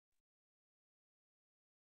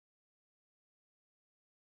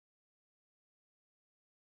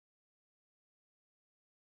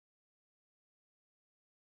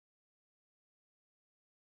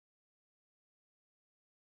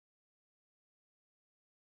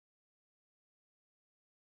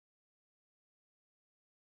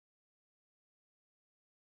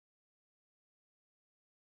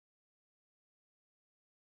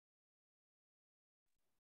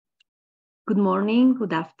Good morning,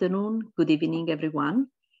 good afternoon, good evening, everyone,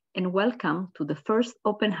 and welcome to the first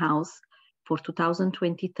open house for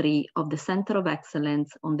 2023 of the Center of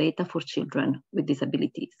Excellence on Data for Children with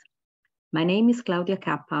Disabilities. My name is Claudia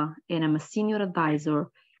Cappa, and I'm a senior advisor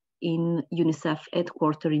in UNICEF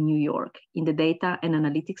headquarters in New York in the data and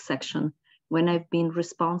analytics section, when I've been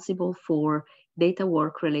responsible for data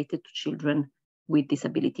work related to children with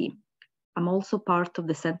disability. I'm also part of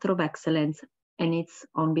the Center of Excellence, and it's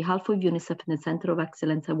on behalf of UNICEF and the Center of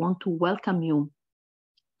Excellence, I want to welcome you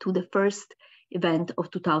to the first event of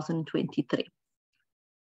 2023.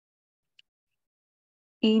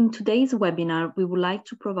 In today's webinar, we would like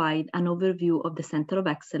to provide an overview of the Center of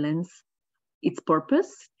Excellence, its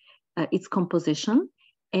purpose, its composition,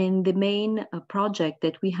 and the main project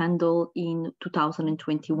that we handle in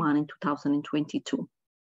 2021 and 2022.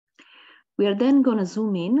 We are then going to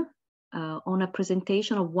zoom in on a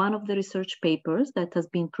presentation of one of the research papers that has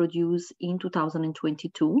been produced in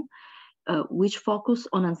 2022, which focus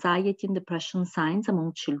on anxiety and depression signs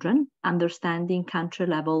among children, understanding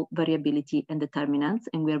country-level variability and determinants.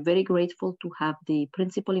 And we are very grateful to have the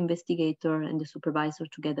principal investigator and the supervisor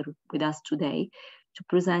together with us today to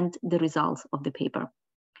present the results of the paper.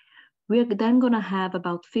 We are then going to have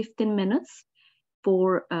about 15 minutes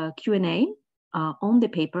for Q&A on the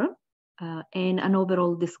paper and an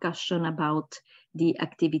overall discussion about the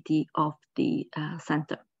activity of the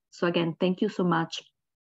center. So again, thank you so much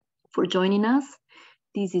for joining us.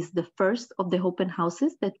 This is the first of the open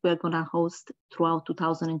houses that we're going to host throughout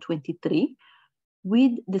 2023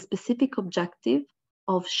 with the specific objective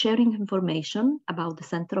of sharing information about the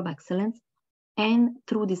Center of Excellence, and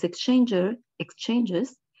through these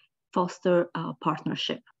exchanges, foster a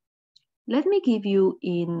partnership. Let me give you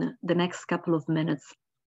in the next couple of minutes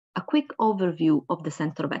a quick overview of the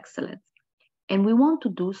Center of Excellence. And we want to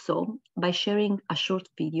do so by sharing a short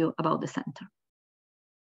video about the center.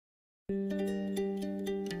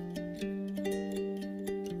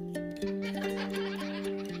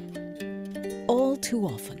 All too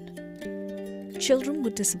often, children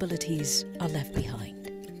with disabilities are left behind.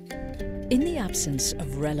 In the absence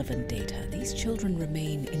of relevant data, these children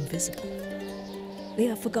remain invisible. They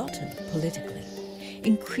are forgotten politically,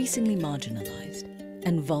 increasingly marginalized,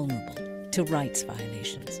 and vulnerable to rights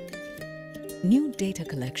violations. New data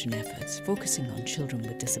collection efforts focusing on children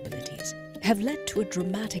with disabilities have led to a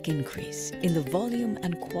dramatic increase in the volume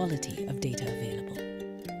and quality of data available.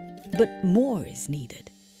 But more is needed.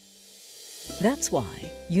 That's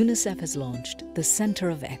why UNICEF has launched the Center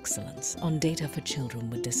of Excellence on Data for Children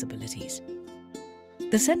with Disabilities.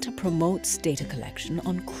 The center promotes data collection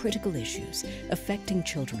on critical issues affecting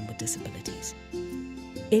children with disabilities.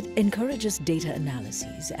 It encourages data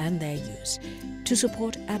analyses and their use to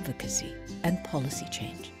support advocacy and policy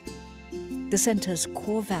change. The center's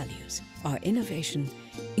core values are innovation,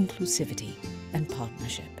 inclusivity, and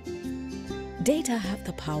partnership. Data have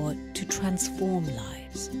the power to transform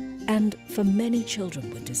lives, and for many children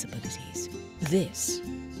with disabilities, this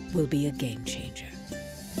will be a game changer.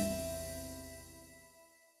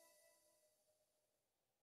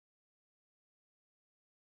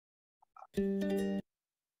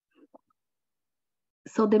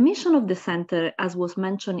 So the mission of the center, as was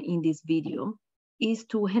mentioned in this video, is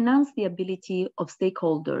to enhance the ability of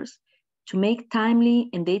stakeholders to make timely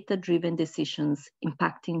and data-driven decisions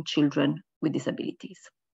impacting children with disabilities.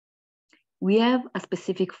 We have a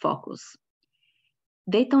specific focus: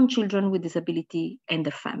 data on children with disability and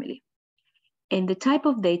their family. And the type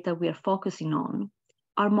of data we are focusing on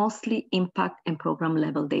are mostly impact and program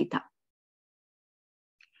level data.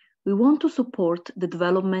 We want to support the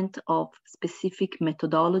development of specific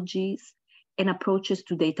methodologies and approaches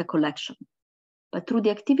to data collection. But through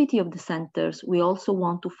the activity of the centers, we also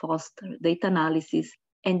want to foster data analysis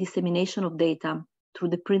and dissemination of data through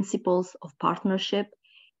the principles of partnership,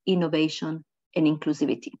 innovation, and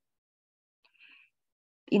inclusivity.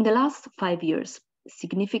 In the last 5 years,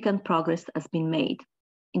 significant progress has been made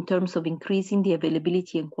in terms of increasing the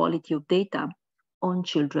availability and quality of data on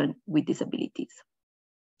children with disabilities.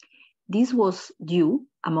 This was due,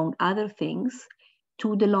 among other things,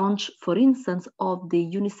 to the launch, for instance, of the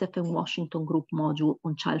UNICEF and Washington Group module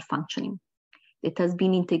on child functioning that has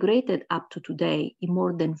been integrated up to today in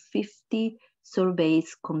more than 50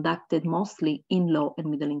 surveys conducted mostly in low and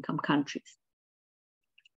middle income countries.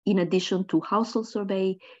 In addition to household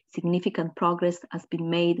survey, significant progress has been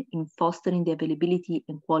made in fostering the availability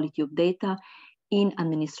and quality of data in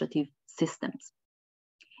administrative systems.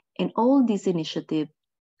 And all these initiatives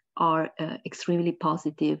are extremely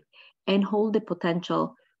positive and hold the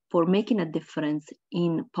potential for making a difference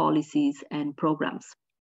in policies and programs.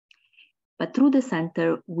 But through the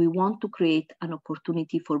center, we want to create an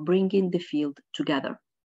opportunity for bringing the field together.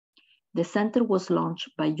 The center was launched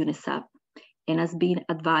by UNICEF and has been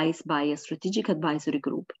advised by a strategic advisory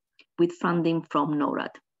group with funding from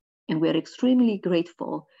NORAD. And we are extremely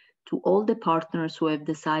grateful to all the partners who have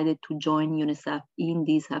decided to join UNICEF in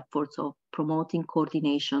these efforts of promoting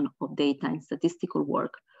coordination of data and statistical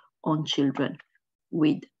work on children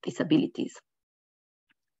with disabilities.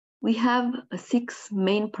 We have 6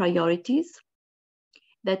 main priorities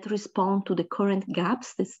that respond to the current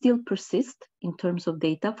gaps that still persist in terms of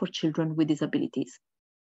data for children with disabilities.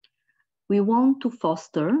 We want to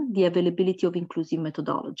foster the availability of inclusive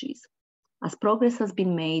methodologies. As progress has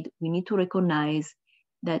been made, we need to recognize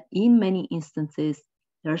that in many instances,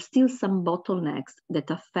 there are still some bottlenecks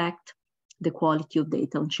that affect the quality of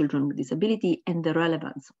data on children with disability and the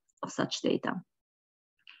relevance of such data,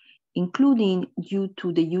 including due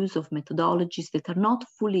to the use of methodologies that are not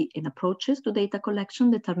fully in approaches to data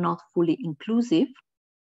collection, that are not fully inclusive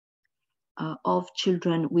of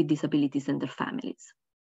children with disabilities and their families.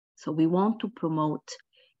 So we want to promote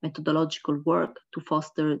methodological work to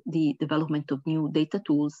foster the development of new data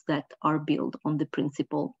tools that are built on the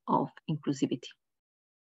principle of inclusivity.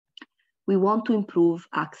 We want to improve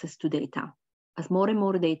access to data. As more and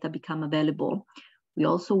more data become available, we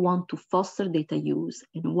also want to foster data use.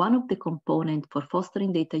 And one of the components for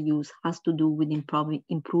fostering data use has to do with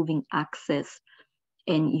improving access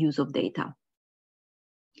and use of data.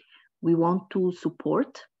 We want to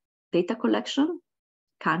support data collection,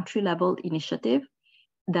 country-level initiative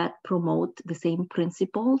that promote the same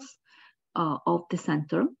principles of the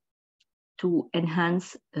center to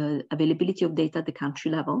enhance availability of data at the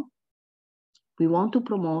country level. We want to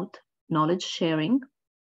promote knowledge sharing.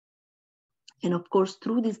 And of course,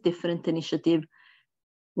 through this different initiative,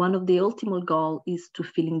 one of the ultimate goals is to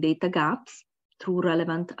fill in data gaps through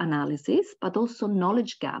relevant analysis, but also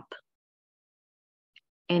knowledge gap.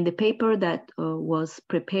 And the paper that was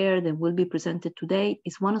prepared and will be presented today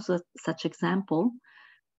is one of such examples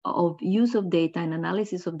of use of data and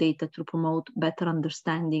analysis of data to promote better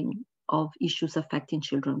understanding of issues affecting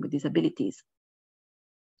children with disabilities.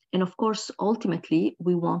 And of course, ultimately,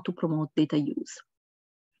 we want to promote data use.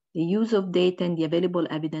 The use of data and the available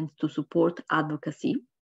evidence to support advocacy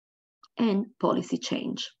and policy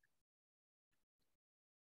change.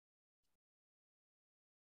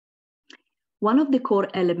 One of the core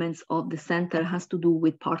elements of the center has to do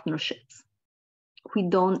with partnerships. We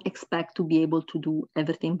don't expect to be able to do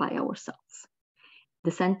everything by ourselves.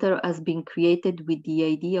 The center has been created with the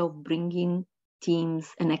idea of bringing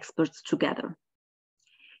teams and experts together.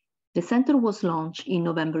 The center was launched in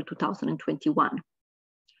November 2021.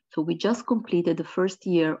 So we just completed the first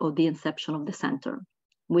year of the inception of the center,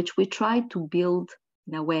 which we tried to build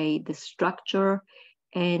in a way the structure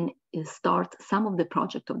and start some of the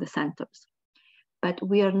project of the centers. But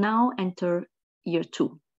we are now enter year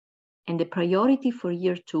 2. And the priority for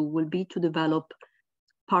year 2 will be to develop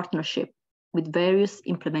partnership with various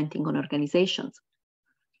implementing organizations.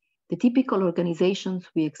 The typical organizations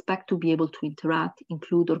we expect to be able to interact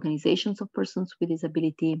include organizations of persons with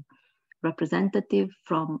disability, representatives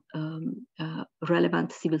from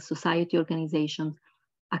relevant civil society organizations,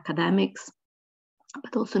 academics,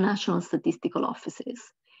 but also national statistical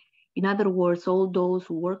offices. In other words, all those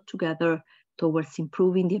who work together towards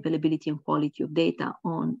improving the availability and quality of data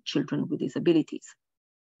on children with disabilities.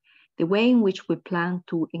 The way in which we plan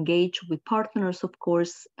to engage with partners, of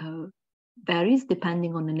course, varies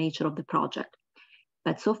depending on the nature of the project.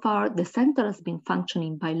 But so far, the center has been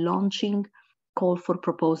functioning by launching call for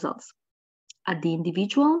proposals at the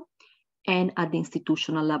individual and at the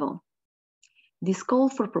institutional level. These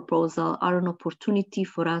calls for proposal are an opportunity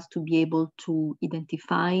for us to be able to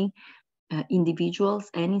identify individuals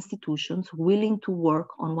and institutions willing to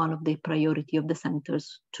work on one of the priority of the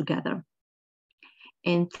centers together.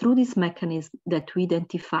 And through this mechanism that we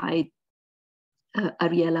identified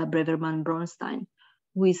Ariela Braverman-Bronstein,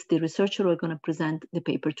 who is the researcher who are going to present the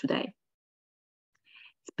paper today.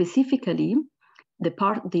 Specifically,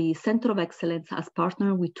 the Center of Excellence has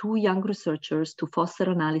partnered with 2 young researchers to foster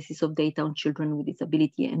analysis of data on children with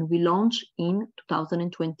disability. And we launched in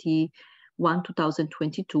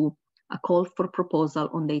 2021-2022 a call for proposal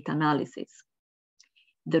on data analysis.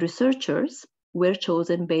 The researchers were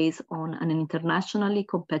chosen based on an internationally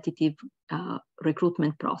competitive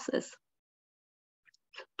recruitment process.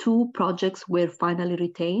 2 projects were finally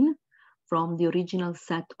retained from the original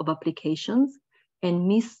set of applications, and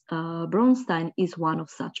Ms. Bronstein is one of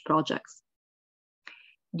such projects.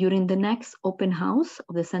 During the next open house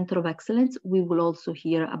of the Center of Excellence, we will also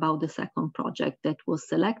hear about the second project that was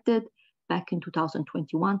selected back in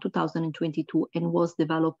 2021, 2022, and was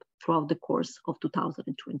developed throughout the course of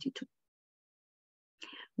 2022.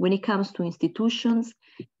 When it comes to institutions,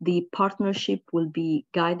 the partnership will be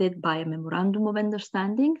guided by a memorandum of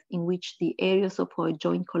understanding in which the areas of our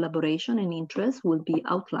joint collaboration and interest will be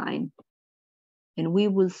outlined. And we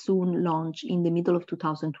will soon launch in the middle of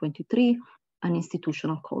 2023 an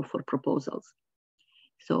institutional call for proposals.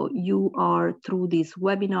 So you are, through this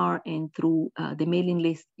webinar and through the mailing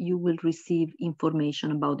list, you will receive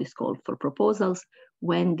information about this call for proposals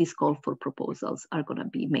when these call for proposals are going to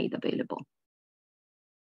be made available.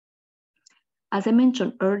 As I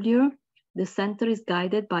mentioned earlier, the center is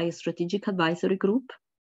guided by a strategic advisory group.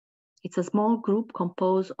 It's a small group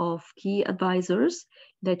composed of key advisors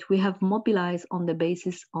that we have mobilized on the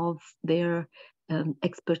basis of their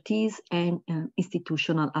expertise and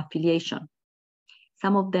institutional affiliation.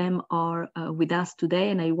 Some of them are with us today,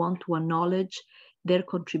 and I want to acknowledge their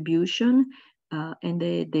contribution and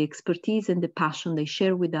the expertise and the passion they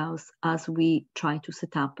share with us as we try to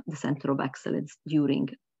set up the Center of Excellence during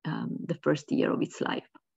the first year of its life.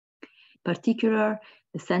 In particular,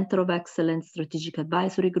 the Center of Excellence Strategic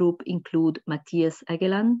Advisory Group include Matthias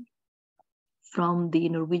Egeland from the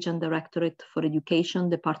Norwegian Directorate for Education,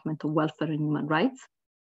 Department of Welfare and Human Rights.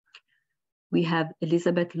 We have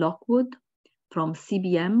Elizabeth Lockwood from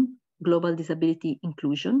CBM, Global Disability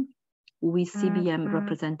Inclusion, who is CBM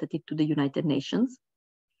representative to the United Nations.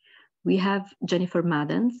 We have Jennifer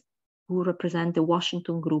Maddens, who represent the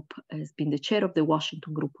Washington Group, has been the chair of the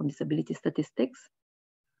Washington Group on Disability Statistics.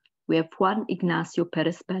 We have Juan Ignacio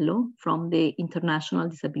Perez Bello from the International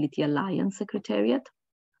Disability Alliance Secretariat.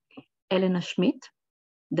 Elena Schmidt,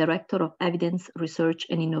 Director of Evidence Research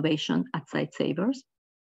and Innovation at Sightsavers.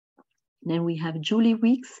 Then we have Julie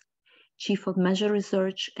Weeks, Chief of Measure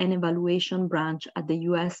Research and Evaluation Branch at the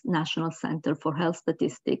US National Center for Health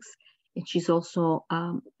Statistics. And she's also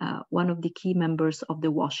one of the key members of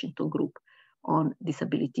the Washington Group on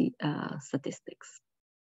Disability Statistics.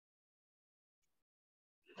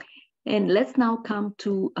 And let's now come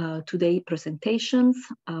to today's presentations.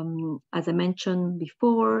 As I mentioned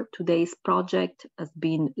before, today's project has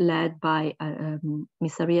been led by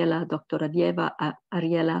Ms. Dr.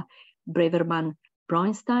 Ariela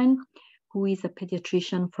Braverman-Bronstein, who is a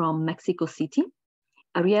pediatrician from Mexico City.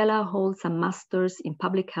 Ariela holds a master's in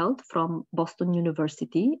public health from Boston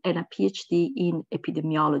University and a PhD in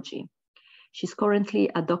epidemiology. She's currently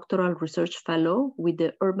a doctoral research fellow with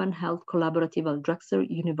the Urban Health Collaborative at Drexel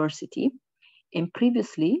University. And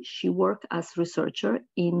previously, she worked as researcher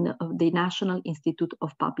in the National Institute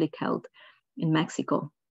of Public Health in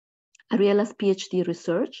Mexico. Ariela's PhD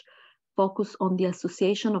research focused on the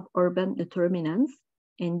association of urban determinants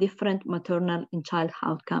and different maternal and child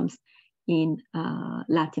outcomes in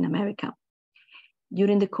Latin America.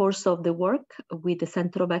 During the course of the work with the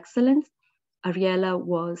Center of Excellence, Ariela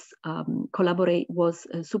was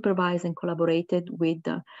supervised and collaborated with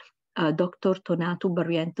Dr. Tonatu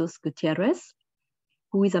Barrientos Gutierrez,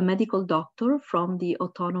 who is a medical doctor from the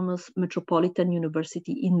Autonomous Metropolitan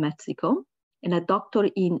University in Mexico and a doctor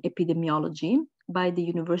in epidemiology by the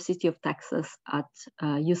University of Texas at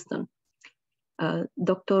Houston.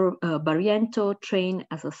 Dr. Barriento trained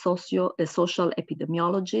as a social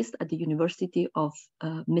epidemiologist at the University of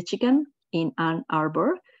Michigan in Ann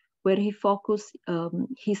Arbor, where he focused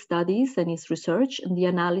his studies and his research on the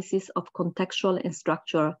analysis of contextual and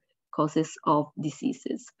structural causes of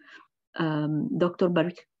diseases. Dr.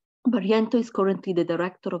 Barriento is currently the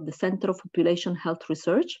director of the Center of Population Health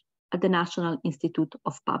Research at the National Institute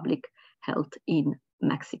of Public Health in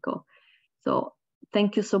Mexico. So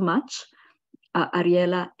thank you so much,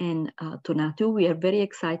 Ariela and Tonatu. We are very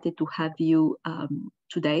excited to have you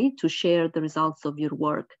today to share the results of your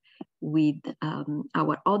work with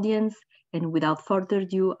our audience. And without further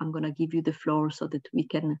ado, I'm going to give you the floor so that we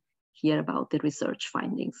can hear about the research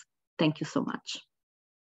findings. Thank you so much.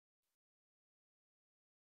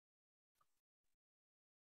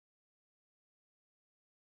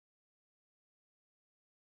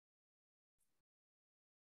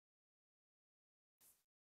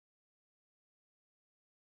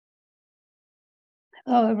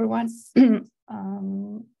 Hello, everyone.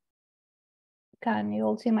 Can you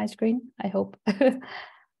all see my screen? I hope.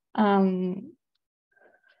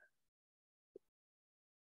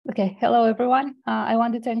 Okay, hello, everyone. I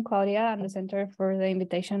want to thank Claudia and the Center for the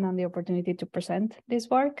invitation and the opportunity to present this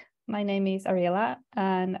work. My name is Ariela,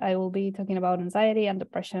 and I will be talking about anxiety and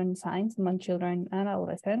depression signs among children and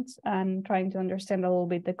adolescents, and trying to understand a little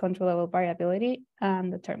bit the control level variability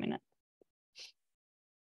and determinant.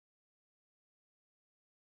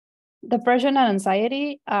 Depression and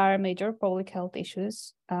anxiety are major public health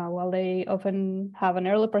issues. While they often have an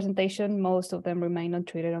early presentation, most of them remain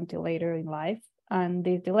untreated until later in life. And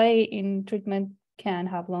the delay in treatment can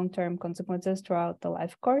have long-term consequences throughout the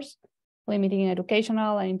life course, limiting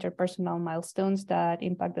educational and interpersonal milestones that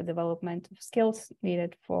impact the development of skills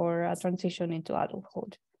needed for a transition into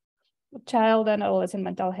adulthood. Child and adolescent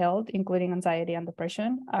mental health, including anxiety and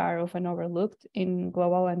depression, are often overlooked in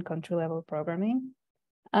global and country-level programming,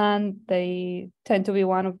 and they tend to be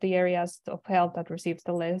one of the areas of health that receives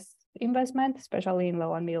the less investment, especially in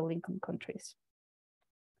low and middle income countries.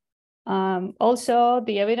 Also,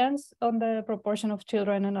 the evidence on the proportion of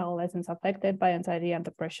children and adolescents affected by anxiety and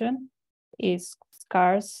depression is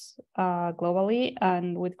scarce globally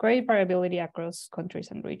and with great variability across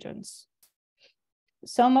countries and regions.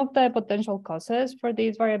 Some of the potential causes for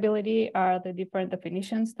this variability are the different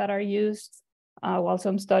definitions that are used. While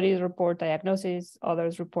some studies report diagnosis,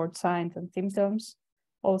 others report signs and symptoms.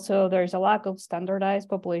 Also, there's a lack of standardized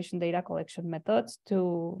population data collection methods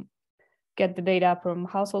to get the data from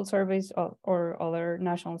household surveys or other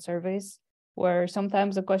national surveys, where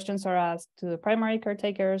sometimes the questions are asked to the primary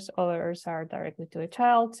caretakers, others are directly to a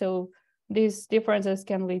child. So these differences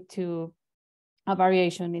can lead to a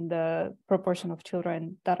variation in the proportion of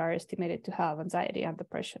children that are estimated to have anxiety and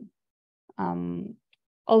depression.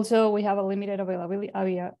 Also, we have a limited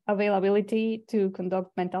availability to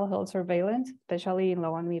conduct mental health surveillance, especially in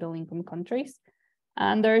low and middle income countries.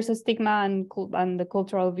 And there is a stigma and the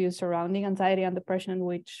cultural views surrounding anxiety and depression,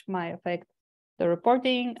 which might affect the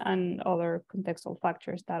reporting and other contextual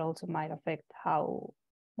factors that also might affect how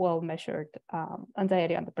well measured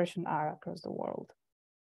anxiety and depression are across the world.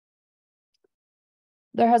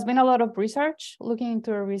 There has been a lot of research looking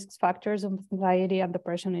into risk factors of anxiety and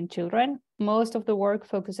depression in children. Most of the work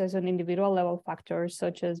focuses on individual level factors,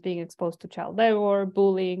 such as being exposed to child labor,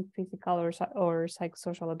 bullying, physical or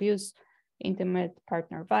psychosocial abuse, intimate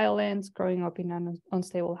partner violence, growing up in an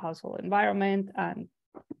unstable household environment, and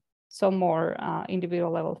some more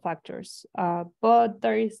individual level factors. But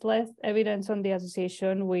there is less evidence on the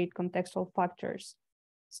association with contextual factors.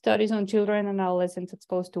 Studies on children and adolescents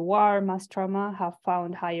exposed to war, mass trauma have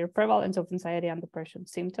found higher prevalence of anxiety and depression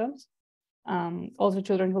symptoms. Also,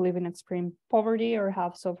 children who live in extreme poverty or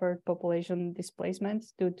have suffered population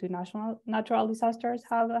displacements due to natural disasters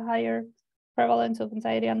have a higher prevalence of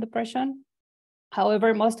anxiety and depression.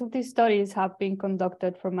 However, most of these studies have been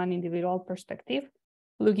conducted from an individual perspective,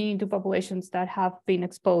 looking into populations that have been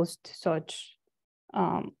exposed to such,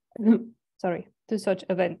 such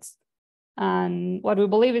events. And what we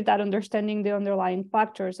believe is that understanding the underlying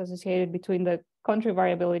factors associated between the country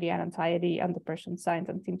variability and anxiety and depression signs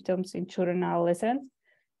and symptoms in children and adolescents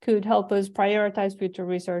could help us prioritize future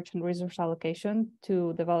research and resource allocation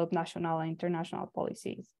to develop national and international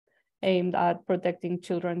policies aimed at protecting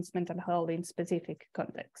children's mental health in specific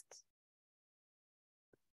contexts.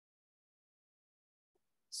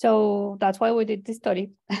 So that's why we did this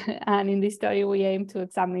study. And in this study, we aim to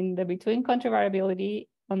examine the between country variability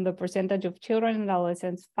on the percentage of children and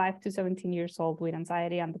adolescents 5 to 17 years old with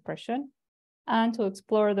anxiety and depression, and to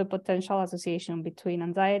explore the potential association between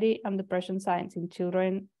anxiety and depression signs in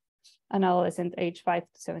children and adolescents aged 5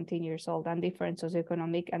 to 17 years old and different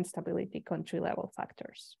socioeconomic and stability country level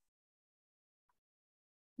factors.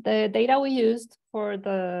 The data we used for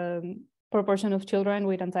the proportion of children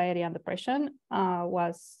with anxiety and depression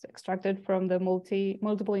was extracted from the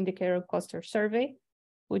multiple indicator cluster survey,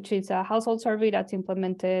 which is a household survey that's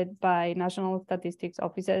implemented by national statistics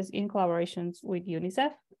offices in collaborations with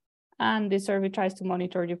UNICEF. And this survey tries to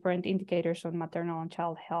monitor different indicators on maternal and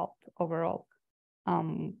child health overall.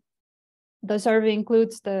 The survey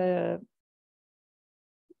includes the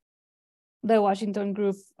Washington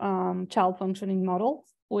Group Child Functioning Model,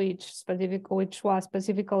 which was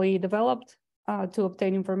specifically developed to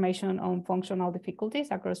obtain information on functional difficulties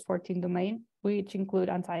across 14 domains, which include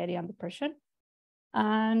anxiety and depression.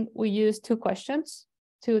 And we used 2 questions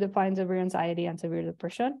to define severe anxiety and severe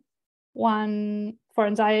depression. One, for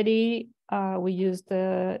anxiety, we used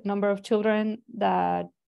the number of children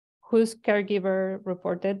whose caregiver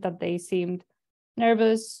reported that they seemed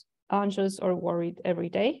nervous, anxious, or worried every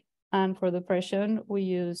day. And for depression, we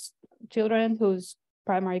used children whose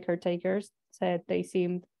primary caretakers said they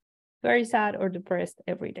seemed very sad or depressed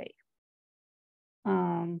every day.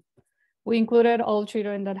 We included all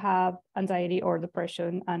children that have anxiety or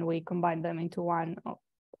depression, and we combined them into one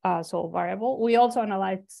solved variable. We also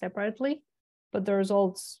analyzed separately, but the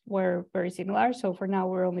results were very similar. So for now,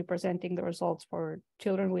 we're only presenting the results for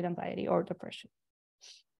children with anxiety or depression.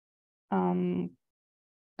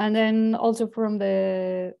 And then also from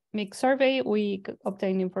the mixed survey, we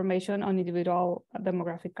obtained information on individual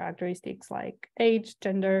demographic characteristics like age,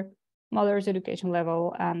 gender, mother's education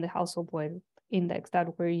level, and the household wealth index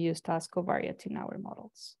that were used as covariates in our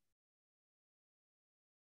models.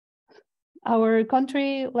 Our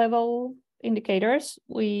country level indicators,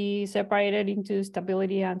 we separated into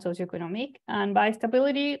stability and socioeconomic. And by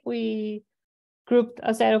stability, we grouped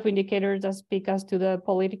a set of indicators that speak as to the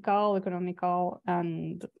political, economical,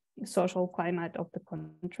 and social climate of the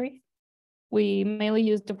country. We mainly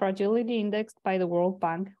use the fragility index by the World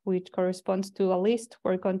Bank, which corresponds to a list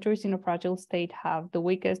where countries in a fragile state have the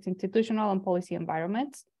weakest institutional and policy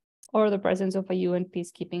environments, or the presence of a UN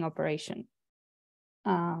peacekeeping operation.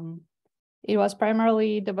 It was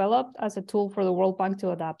primarily developed as a tool for the World Bank to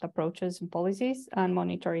adapt approaches and policies and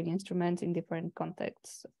monitoring instruments in different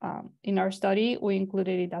contexts. In our study, we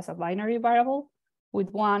included it as a binary variable, with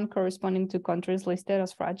 1 corresponding to countries listed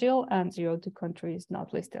as fragile and 0 to countries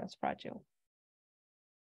not listed as fragile.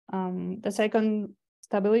 The second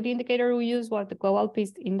stability indicator we used was the Global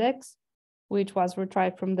Peace Index, which was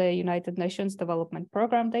retrieved from the United Nations Development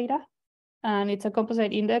Program data. And it's a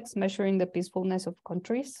composite index measuring the peacefulness of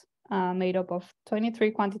countries, made up of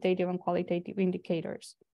 23 quantitative and qualitative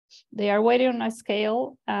indicators. They are weighted on a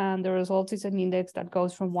scale, and the result is an index that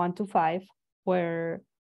goes from 1 to 5, where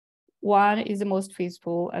 1 is the most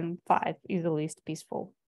peaceful and 5 is the least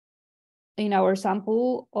peaceful. In our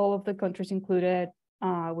sample, all of the countries included,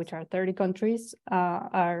 which are 30 countries,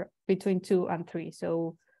 are between 2 and 3.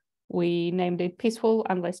 So we named it peaceful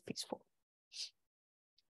and less peaceful.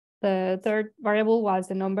 The third variable was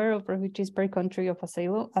the number of refugees per country of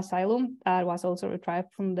asylum that was also retrieved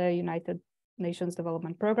from the United Nations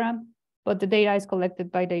Development Program, but the data is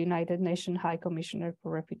collected by the United Nations High Commissioner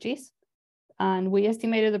for Refugees. And we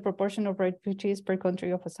estimated the proportion of refugees per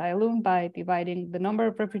country of asylum by dividing the number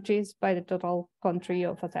of refugees by the total country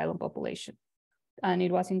of asylum population. And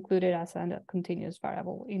it was included as a continuous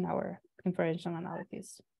variable in our inferential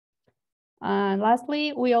analysis. And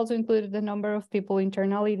lastly, we also included the number of people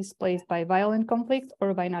internally displaced by violent conflict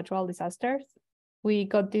or by natural disasters. We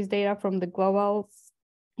got this data from the Global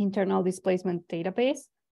Internal Displacement Database,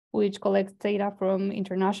 which collects data from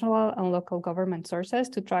international and local government sources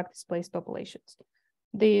to track displaced populations.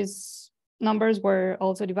 These numbers were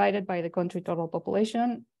also divided by the country total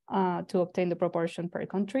population to obtain the proportion per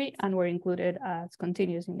country, and were included as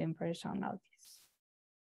continuous in the inferential analysis.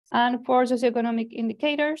 And for socioeconomic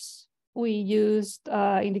indicators, we used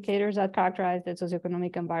indicators that characterize the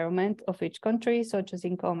socioeconomic environment of each country, such as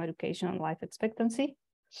income, education, and life expectancy.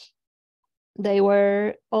 They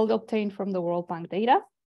were all obtained from the World Bank data,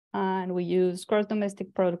 and we use gross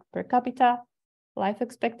domestic product per capita, life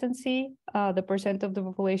expectancy, the percent of the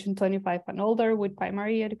population 25 and older with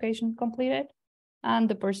primary education completed, and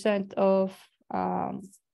the percent of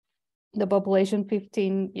the population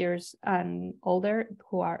 15 years and older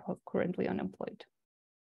who are currently unemployed.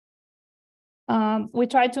 We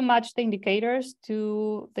tried to match the indicators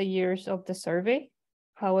to the years of the survey.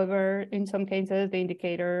 However, in some cases, the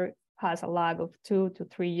indicator has a lag of 2 to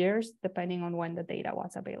 3 years, depending on when the data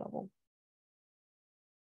was available.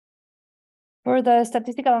 For the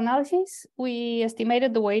statistical analysis, we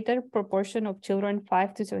estimated the weighted proportion of children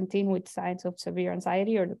 5 to 17 with signs of severe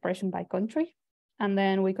anxiety or depression by country. And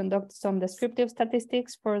then we conducted some descriptive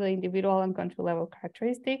statistics for the individual and country level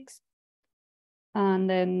characteristics. And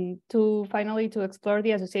then finally, to explore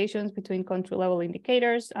the associations between country level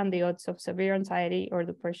indicators and the odds of severe anxiety or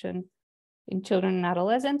depression in children and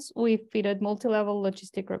adolescents, we fitted multi-level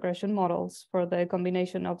logistic regression models for the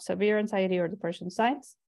combination of severe anxiety or depression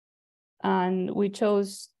signs. And we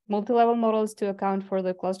chose multi-level models to account for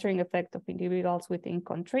the clustering effect of individuals within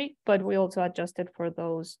country, but we also adjusted for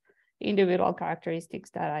those individual characteristics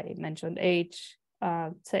that I mentioned: age,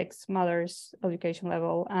 sex, mother's education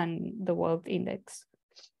level, and the wealth index.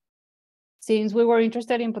 Since we were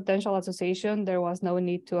interested in potential association, there was no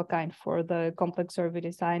need to account for the complex survey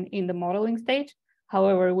design in the modeling stage.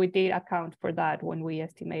 However, we did account for that when we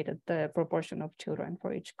estimated the proportion of children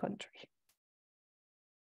for each country.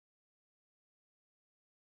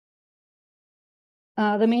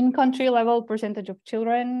 The mean country level percentage of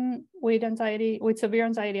children with severe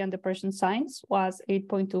anxiety and depression signs was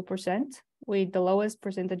 8.2%, with the lowest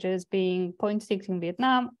percentages being 0.6 in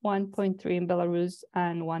Vietnam, 1.3 in Belarus,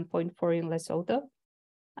 and 1.4 in Lesotho.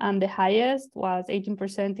 And the highest was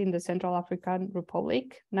 18% in the Central African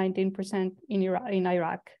Republic, 19% in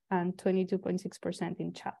Iraq, and 22.6%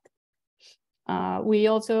 in Chad. We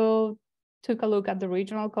also took a look at the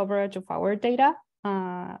regional coverage of our data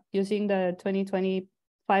using the 2020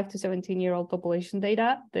 5 to 17-year-old population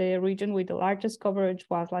data, the region with the largest coverage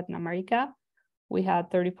was Latin America. We had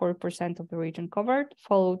 34% of the region covered,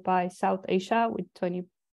 followed by South Asia with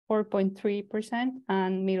 24.3%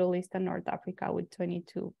 and Middle East and North Africa with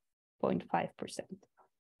 22.5%.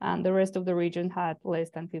 And the rest of the region had less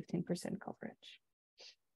than 15% coverage.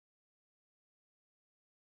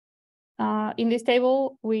 In this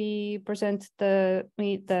table, we present the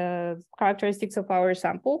characteristics of our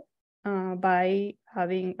sample by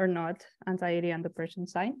having or not anxiety and depression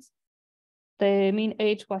signs. The mean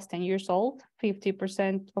age was 10 years old,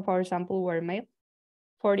 50% of our sample were male,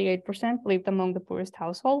 48% lived among the poorest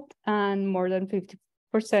household, and more than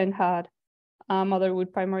 50% had a mother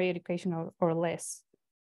with primary education or less.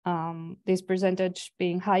 This percentage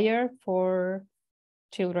being higher for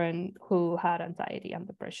children who had anxiety and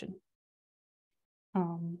depression.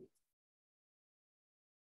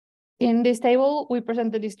 In this table, we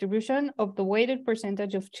present the distribution of the weighted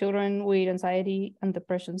percentage of children with anxiety and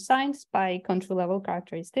depression signs by country level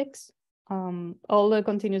characteristics. All the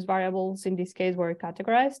continuous variables in this case were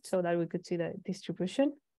categorized so that we could see the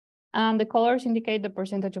distribution. And the colors indicate the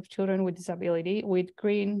percentage of children with disability with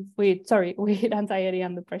anxiety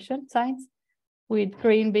and depression signs, with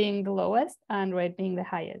green being the lowest and red being the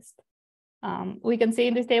highest. We can see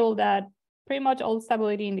in this table that pretty much all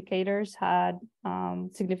stability indicators had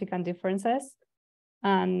significant differences.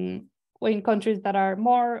 And in countries that are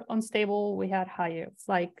more unstable, we had higher,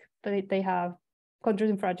 like they have countries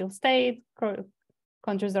in fragile state,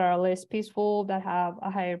 countries that are less peaceful, that have a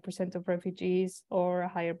higher percent of refugees or a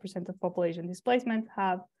higher percent of population displacement,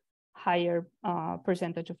 have higher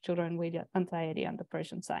percentage of children with anxiety and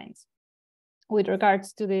depression signs. With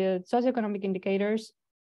regards to the socioeconomic indicators,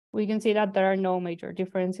 we can see that there are no major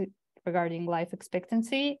differences regarding life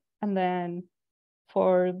expectancy. And then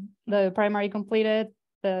for the primary completed,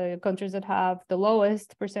 the countries that have the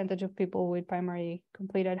lowest percentage of people with primary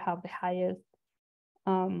completed have the highest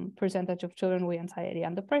percentage of children with anxiety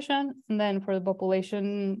and depression. And then for the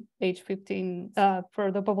population age 15,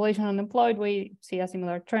 for the population unemployed, we see a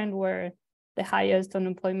similar trend where the highest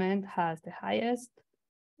unemployment has the highest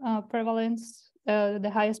prevalence,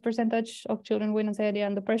 the highest percentage of children with anxiety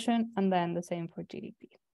and depression, and then the same for GDP.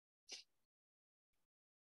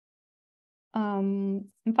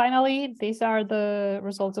 And finally, these are the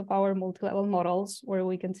results of our multi-level models where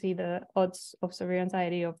we can see the odds of severe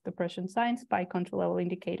anxiety of depression signs by country level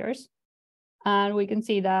indicators. And we can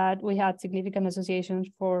see that we had significant associations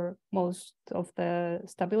for most of the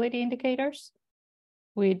stability indicators,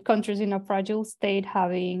 with countries in a fragile state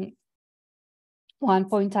having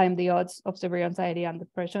 1.5 the odds of severe anxiety and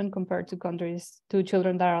depression compared to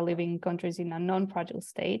children that are living in countries in a non-fragile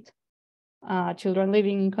state. Children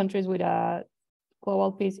living in countries with a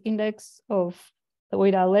global peace index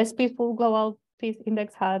with a less peaceful global peace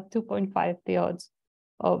index had 2.5 the odds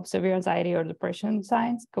of severe anxiety or depression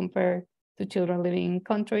signs compared to children living in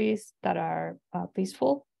countries that are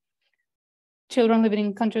peaceful. Children living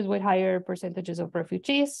in countries with higher percentages of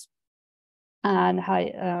refugees and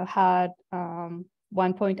had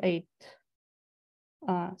 1.8,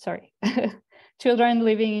 children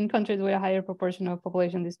living in countries with a higher proportion of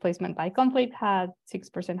population displacement by conflict had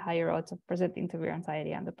 6% higher odds of presenting severe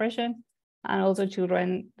anxiety and depression. And also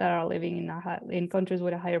children that are living in countries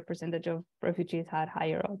with a higher percentage of refugees had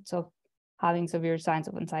higher odds of having severe signs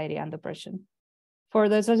of anxiety and depression. For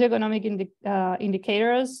the socioeconomic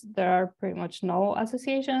indicators, there are pretty much no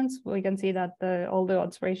associations. We can see that all the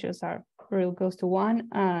odds ratios are real close to 1,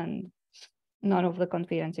 and none of the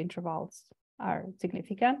confidence intervals are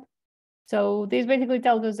significant. So this basically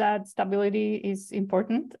tells us that stability is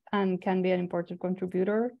important and can be an important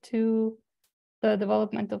contributor to the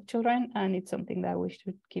development of children, and it's something that we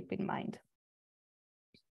should keep in mind.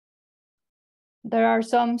 There are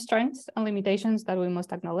some strengths and limitations that we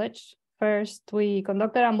must acknowledge. First, we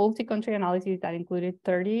conducted a multi-country analysis that included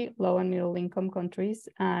 30 low and middle income countries,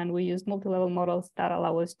 and we used multi-level models that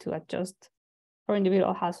allow us to adjust for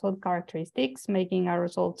individual household characteristics, making our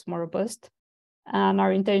results more robust. And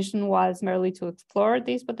our intention was merely to explore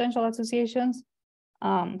these potential associations.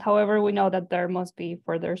 However, we know that there must be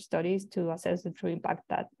further studies to assess the true impact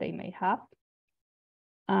that they may have.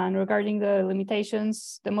 And regarding the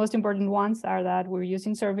limitations, the most important ones are that we're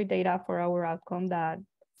using survey data for our outcome that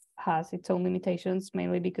has its own limitations,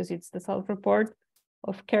 mainly because it's the self-report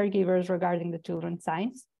of caregivers regarding the children's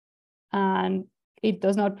signs. And it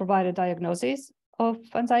does not provide a diagnosis of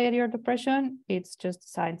anxiety or depression. It's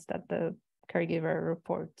just signs that the caregiver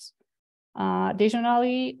reports.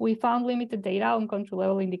 Additionally, we found limited data on country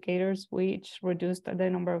level indicators, which reduced the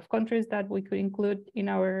number of countries that we could include in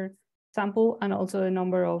our sample, and also the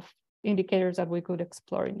number of indicators that we could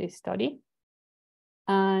explore in this study.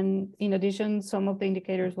 And in addition, some of the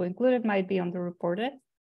indicators we included might be underreported.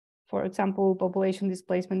 For example, population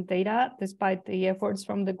displacement data, despite the efforts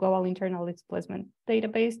from the Global Internal Displacement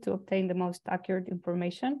Database to obtain the most accurate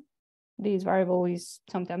information, this variable is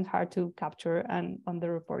sometimes hard to capture, and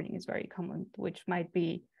underreporting is very common, which might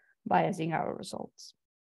be biasing our results.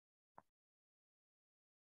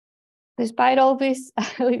 Despite all these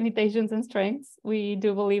limitations and strengths, we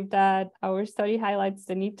do believe that our study highlights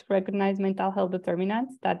the need to recognize mental health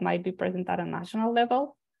determinants that might be present at a national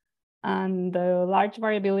level. And the large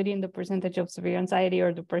variability in the percentage of severe anxiety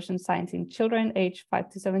or depression signs in children aged 5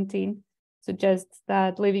 to 17 suggests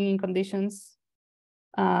that living conditions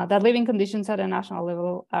at a national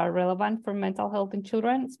level are relevant for mental health in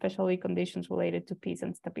children, especially conditions related to peace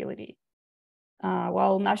and stability.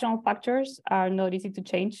 While national factors are not easy to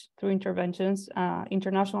change through interventions,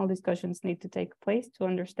 international discussions need to take place to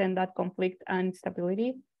understand that conflict and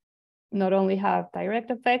instability not only have direct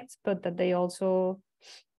effects, but that they also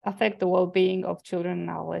affect the well-being of children and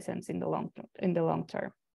adolescents in the long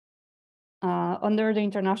term. Under the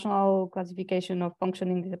International Classification of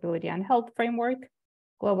Functioning Disability and Health Framework,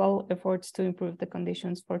 global efforts to improve the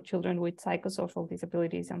conditions for children with psychosocial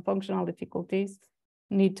disabilities and functional difficulties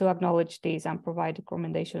need to acknowledge these and provide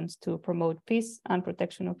recommendations to promote peace and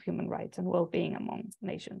protection of human rights and well-being among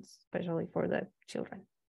nations, especially for the children.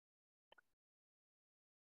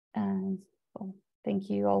 And well, thank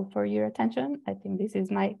you all for your attention. I think this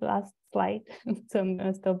is my last slide, so I'm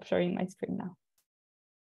going to stop sharing my screen now.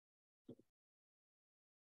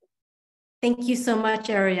 Thank you so much,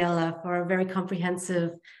 Ariela, for a very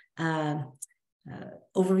comprehensive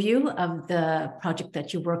overview of the project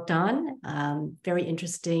that you worked on. Very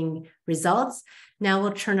interesting results. Now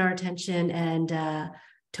we'll turn our attention, and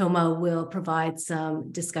Toma will provide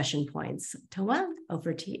some discussion points. Toma,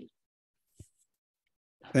 over to you.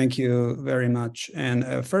 Thank you very much.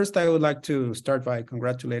 And first, I would like to start by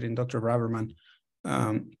congratulating Dr. Braverman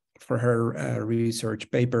for her research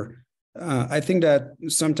paper. I think that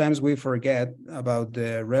sometimes we forget about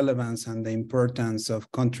the relevance and the importance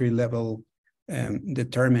of country-level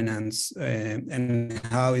determinants and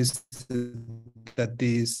how is that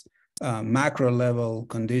these macro-level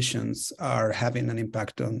conditions are having an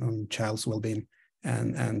impact on child's well-being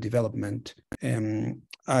and development.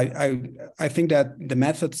 I think that the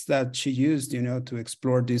methods that she used, to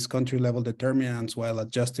explore these country-level determinants while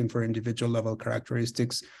adjusting for individual-level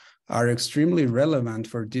characteristics are extremely relevant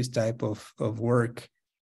for this type of work.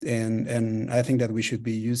 And I think that we should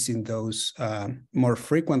be using those more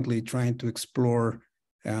frequently, trying to explore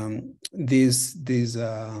these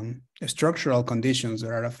structural conditions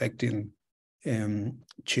that are affecting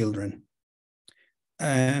children.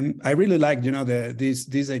 I really like,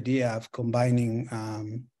 this idea of combining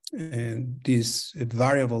these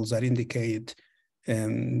variables that indicate,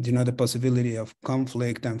 the possibility of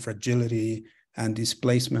conflict and fragility and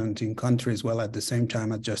displacement in countries, while at the same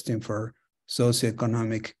time adjusting for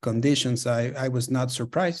socioeconomic conditions. I was not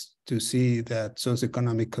surprised to see that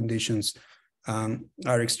socioeconomic conditions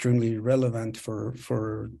are extremely relevant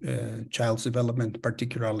for child's development,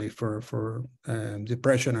 particularly for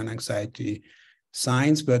depression and anxiety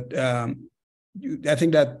signs. But I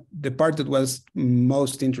think that the part that was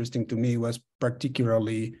most interesting to me was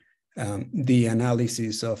particularly the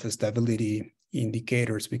analysis of stability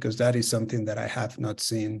indicators, because that is something that I have not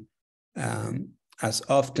seen as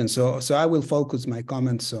often. So I will focus my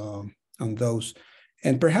comments on those.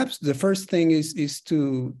 And perhaps the first thing is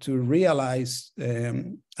to realize,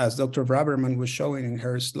 as Dr. Braverman was showing in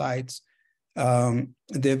her slides,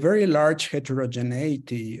 the very large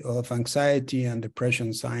heterogeneity of anxiety and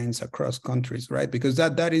depression signs across countries, right? Because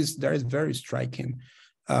that is very striking.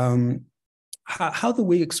 How do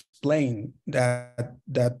we explain that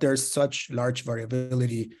there's such large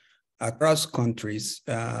variability across countries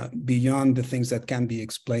beyond the things that can be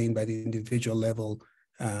explained by the individual level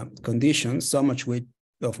conditions, so much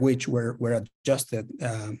of which were adjusted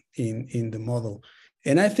in the model?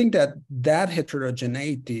 And I think that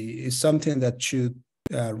heterogeneity is something that should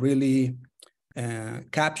really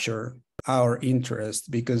capture our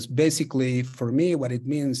interest, because basically for me, what it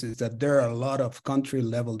means is that there are a lot of country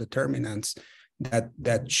level determinants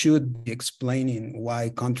that should be explaining why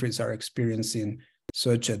countries are experiencing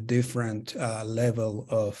such a different level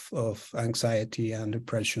of anxiety and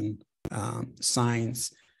depression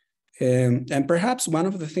signs. And perhaps one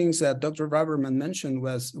of the things that Dr. Braverman mentioned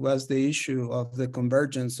was the issue of the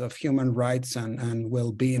convergence of human rights and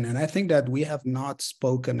well-being. And I think that we have not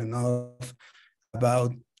spoken enough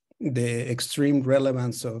about the extreme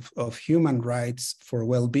relevance of human rights for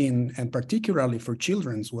well-being, and particularly for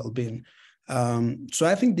children's well-being. So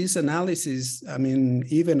I think this analysis, I mean,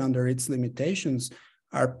 even under its limitations,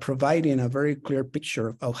 are providing a very clear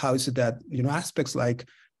picture of how is it that, you know, aspects like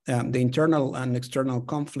the internal and external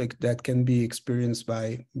conflict that can be experienced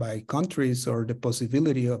by countries, or the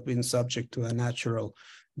possibility of being subject to a natural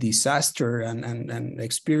disaster and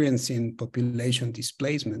experiencing population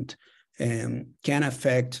displacement can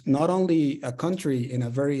affect not only a country in a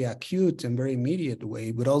very acute and very immediate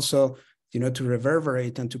way, but also, you know, to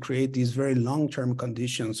reverberate and to create these very long-term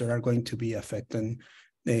conditions that are going to be affecting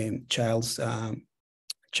child's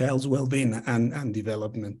well-being and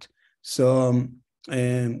development. So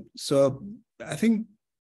I think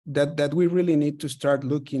that we really need to start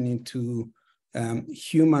looking into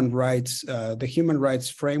human rights, the human rights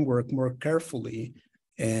framework more carefully,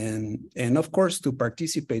 and of course to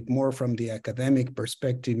participate more from the academic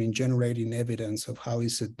perspective in generating evidence of how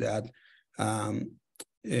is it that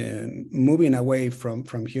moving away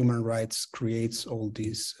from human rights creates all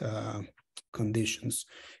these conditions.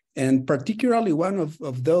 And particularly one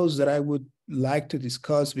of those that I would like to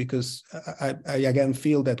discuss, because I again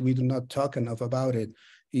feel that we do not talk enough about it,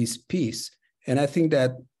 is peace. And I think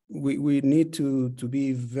that we need to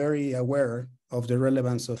be very aware of the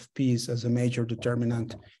relevance of peace as a major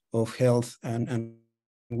determinant of health and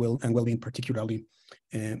well-being, particularly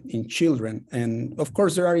in children. And of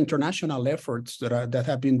course, there are international efforts that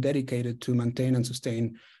have been dedicated to maintain and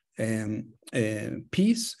sustain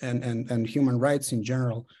peace and human rights in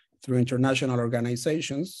general through international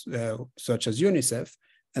organizations such as UNICEF,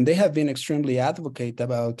 and they have been extremely advocate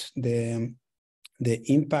about the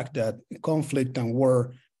impact that conflict and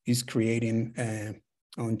war is creating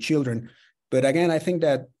on children. But again, I think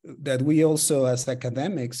that we also, as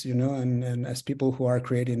academics, you know, and as people who are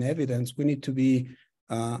creating evidence, we need to be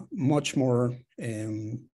much more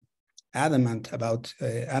adamant about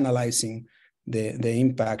analyzing the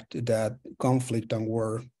impact that conflict and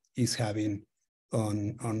war is having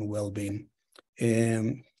on well-being.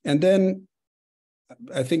 And then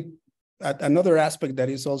I think another aspect that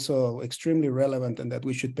is also extremely relevant and that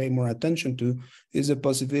we should pay more attention to is the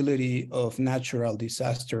possibility of natural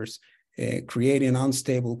disasters creating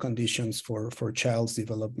unstable conditions for child's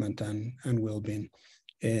development and well-being.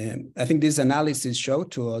 I think this analysis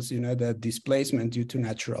showed to us, you know, that displacement due to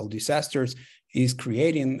natural disasters is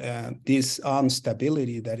creating this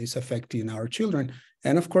instability that is affecting our children.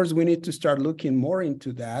 And of course, we need to start looking more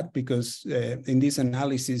into that, because in this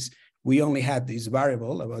analysis, we only had this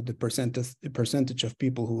variable about the percentage of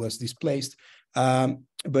people who was displaced.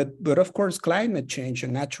 But of course, climate change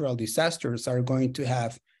and natural disasters are going to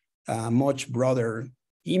have a much broader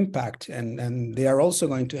impact, and they are also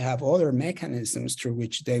going to have other mechanisms through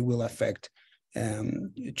which they will affect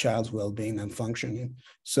child's well-being and functioning.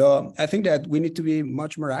 So I think that we need to be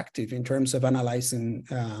much more active in terms of analyzing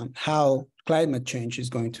how climate change is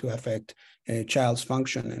going to affect a child's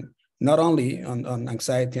functioning, not only on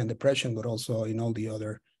anxiety and depression, but also in all the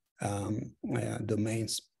other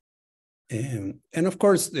domains. And of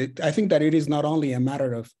course, I think that it is not only a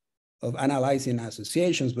matter of analyzing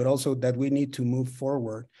associations, but also that we need to move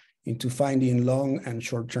forward into finding long and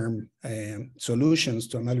short-term solutions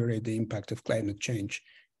to ameliorate the impact of climate change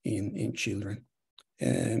in children.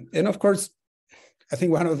 And of course, I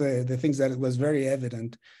think one of the things that was very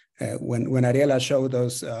evident when Ariela showed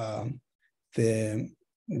us the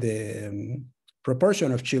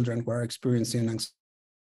proportion of children who are experiencing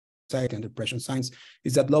anxiety and depression signs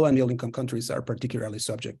is that low and middle income countries are particularly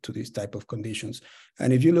subject to these type of conditions.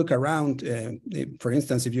 And if you look around, for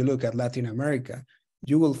instance, if you look at Latin America,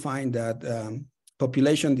 you will find that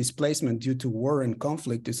population displacement due to war and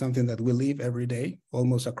conflict is something that we live every day,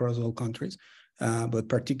 almost across all countries, but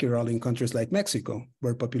particularly in countries like Mexico,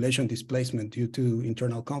 where population displacement due to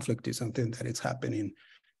internal conflict is something that is happening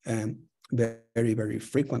very, very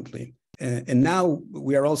frequently. And now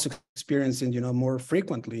we are also experiencing, you know, more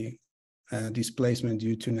frequently displacement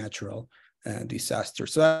due to natural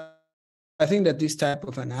disasters. So I think that this type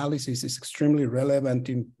of analysis is extremely relevant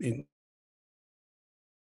in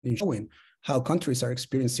showing how countries are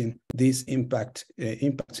experiencing this impacts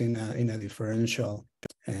in a differential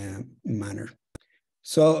manner.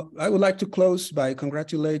 So I would like to close by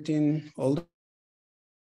congratulating all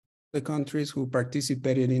the countries who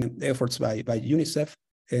participated in efforts by UNICEF.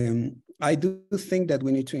 I do think that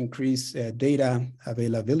we need to increase data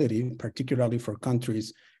availability, particularly for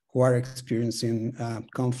countries who are experiencing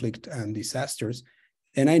conflict and disasters.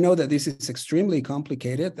 And I know that this is extremely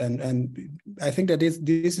complicated, and I think that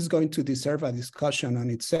this is going to deserve a discussion on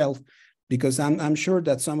itself, because I'm sure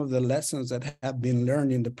that some of the lessons that have been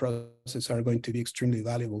learned in the process are going to be extremely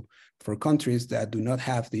valuable for countries that do not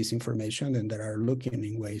have this information and that are looking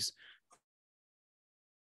in ways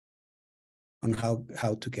on how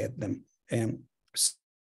to get them.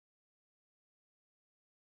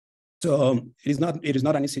 So it is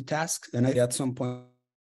not an easy task, and I at some point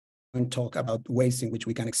talk about ways in which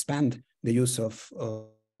we can expand the use of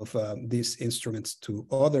these instruments to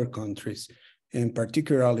other countries, and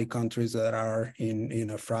particularly countries that are in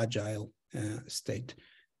a fragile state.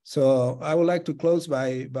 So I would like to close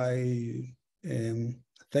by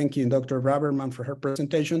thanking Dr. Braverman for her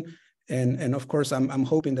presentation, and of course I'm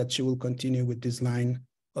hoping that she will continue with this line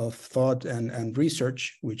of thought and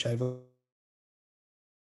research, which I believe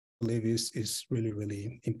is really,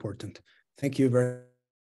 really important. Thank you very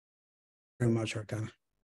much, Arcana.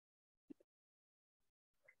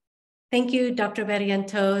 Thank you, Dr.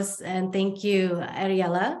 Barrientos, and thank you,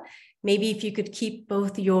 Ariela. Maybe if you could keep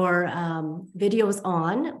both your videos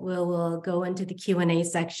on, we'll go into the Q&A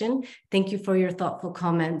section. Thank you for your thoughtful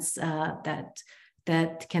comments that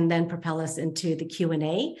can then propel us into the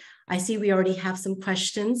Q&A. I see we already have some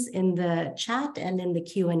questions in the chat and in the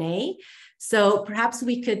Q&A. So perhaps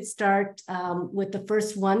we could start with the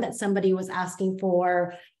first one that somebody was asking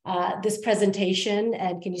for this presentation,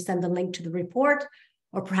 and can you send the link to the report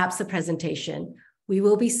or perhaps the presentation? We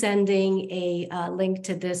will be sending a link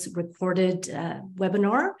to this recorded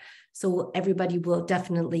webinar, so everybody will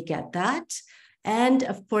definitely get that. And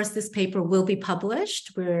of course, this paper will be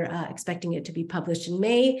published. We're expecting it to be published in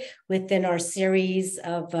May within our series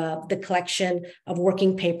of the collection of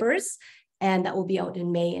working papers. And that will be out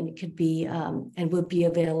in May, and it could be and will be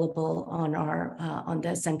available on our on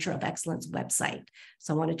the Center of Excellence website.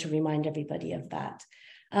 So I wanted to remind everybody of that.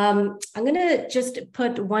 I'm going to just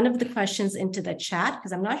put one of the questions into the chat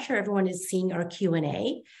because I'm not sure everyone is seeing our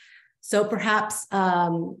Q&A. So perhaps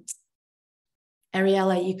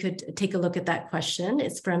Ariela, you could take a look at that question.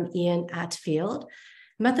 It's from Ian Atfield.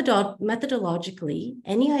 Methodologically,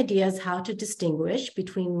 any ideas how to distinguish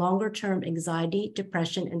between longer-term anxiety,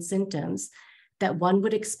 depression, and symptoms that one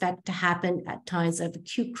would expect to happen at times of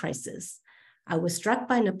acute crisis? I was struck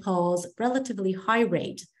by Nepal's relatively high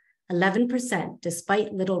rate, 11%,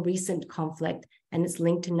 despite little recent conflict, and it's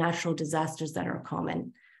linked to natural disasters that are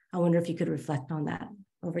common. I wonder if you could reflect on that.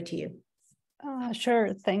 Over to you.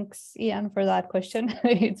 Sure. Thanks, Ian, for that question.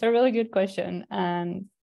 It's a really good question. And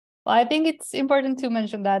well, I think it's important to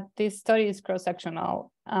mention that this study is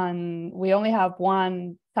cross-sectional, and we only have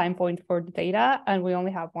one time point for the data, and we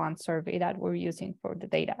only have one survey that we're using for the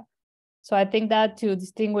data. So I think that to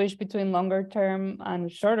distinguish between longer term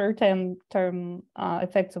and shorter term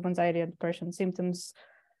effects of anxiety and depression symptoms,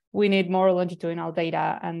 we need more longitudinal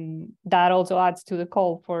data, and that also adds to the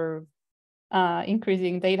call for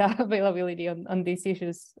increasing data availability on these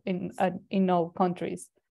issues in all countries.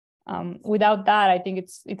 Without that, I think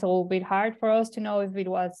it's a little bit hard for us to know if it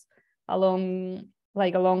was a long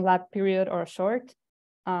lag period or short.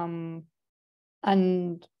 And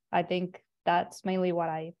I think that's mainly what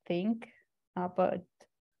I think, but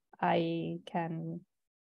I can,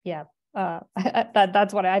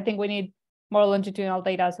 that's what I think. We need more longitudinal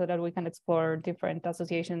data so that we can explore different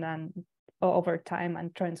associations and over time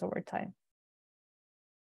and trends over time.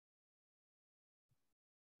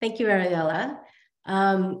 Thank you, Ariela.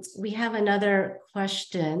 We have another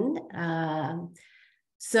question.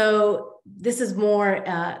 So this is more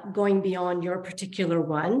going beyond your particular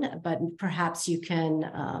one, but perhaps you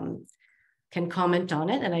can comment on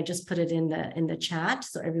it. And I just put it in the chat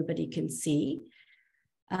so everybody can see.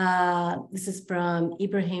 This is from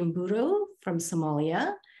Ibrahim Buru from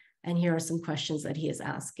Somalia. And here are some questions that he is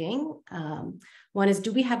asking. One is,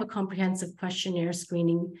 do we have a comprehensive questionnaire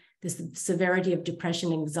screening the severity of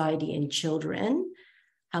depression and anxiety in children?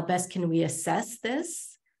 How best can we assess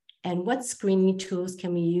this? And what screening tools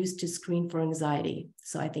can we use to screen for anxiety?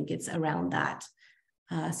 So I think it's around that.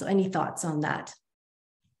 So any thoughts on that?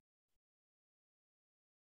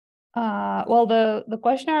 Well, the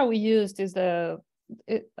questionnaire we used are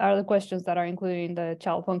the questions that are included in the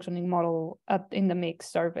child functioning model in the MIX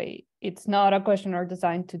survey. It's not a questionnaire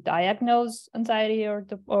designed to diagnose anxiety or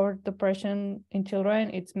depression in children.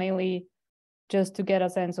 It's mainly just to get a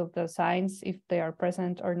sense of the signs, if they are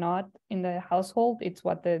present or not in the household. It's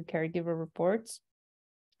what the caregiver reports.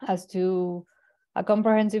 As to a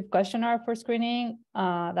comprehensive questionnaire for screening,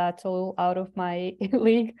 that's all out of my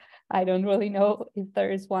league. I don't really know if there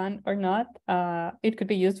is one or not. It could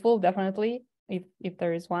be useful, definitely, if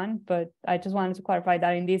there is one, but I just wanted to clarify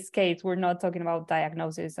that in this case, we're not talking about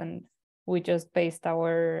diagnosis, and we just based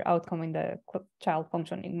our outcome in the child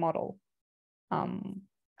functioning model.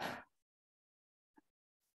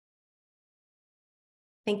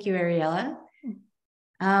 Thank you, Ariela.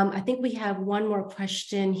 I think we have one more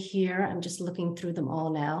question here. I'm just looking through them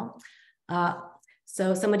all now.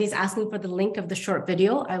 So somebody's asking for the link of the short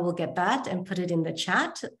video. I will get that and put it in the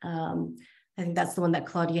chat. I think that's the one that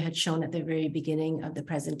Claudia had shown at the very beginning of the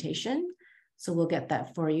presentation. So we'll get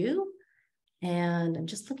that for you. And I'm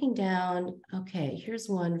just looking down. Okay, here's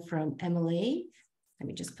one from Emily. Let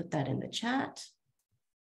me just put that in the chat.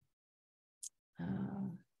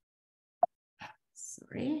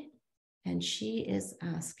 Sorry. And she is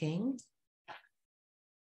asking,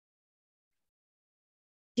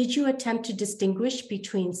 did you attempt to distinguish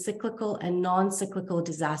between cyclical and non-cyclical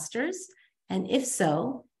disasters? And if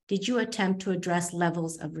so, did you attempt to address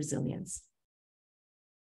levels of resilience?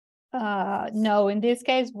 No, in this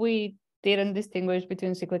case, we didn't distinguish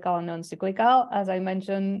between cyclical and non-cyclical. As I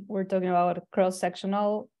mentioned, we're talking about a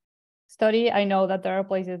cross-sectional study. I know that there are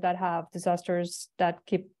places that have disasters that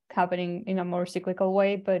keep happening in a more cyclical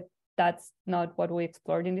way, but that's not what we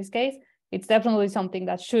explored in this case. It's definitely something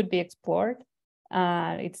that should be explored.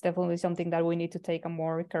 It's definitely something that we need to take a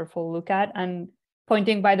more careful look at, and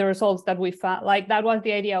pointing by the results that we found, like that was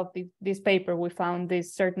the idea of this paper. We found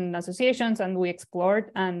these certain associations and we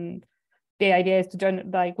explored, and the idea is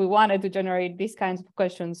to we wanted to generate these kinds of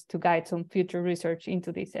questions to guide some future research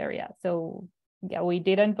into this area. So yeah, we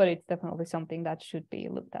didn't, but it's definitely something that should be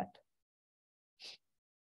looked at.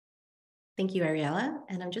 Thank you, Ariela.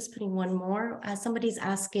 And I'm just putting one more. Somebody's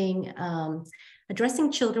asking,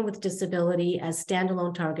 addressing children with disability as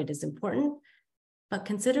standalone target is important, but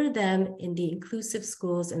consider them in the inclusive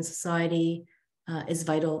schools and society is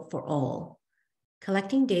vital for all.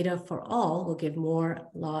 Collecting data for all will give more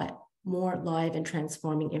live and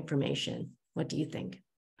transforming information. What do you think?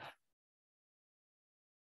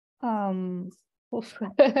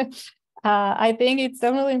 I think it's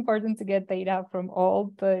definitely important to get data from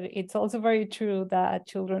all, but it's also very true that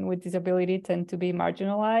children with disability tend to be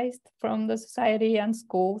marginalized from the society and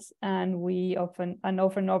schools, and we often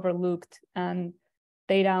overlooked, and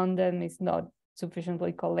data on them is not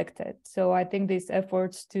sufficiently collected. So I think these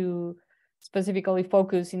efforts to specifically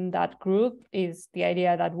focus in that group is the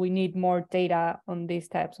idea that we need more data on these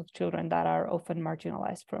types of children that are often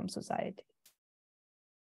marginalized from society.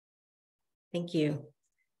 Thank you.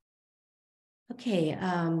 Okay,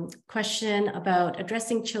 question about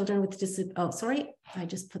addressing children with disability. Oh, sorry, I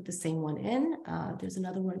just put the same one in. There's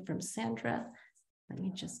another one from Sandra. Let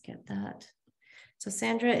me just get that. So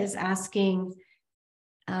Sandra is asking,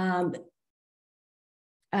 thank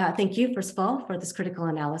you, first of all, for this critical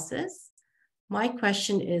analysis. My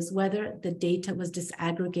question is whether the data was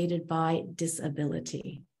disaggregated by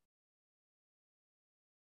disability.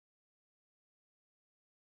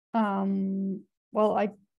 Well, I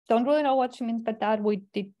don't really know what she means by that. We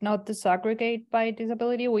did not disaggregate by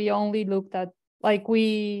disability. We only looked at,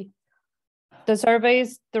 the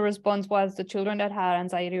surveys, the response was the children that had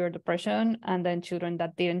anxiety or depression, and then children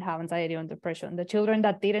that didn't have anxiety or depression. The children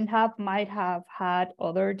that didn't have might have had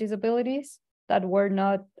other disabilities that were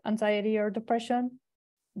not anxiety or depression,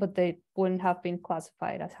 but they wouldn't have been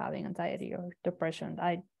classified as having anxiety or depression.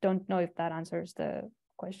 I don't know if that answers the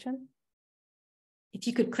question. If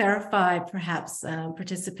you could clarify, perhaps,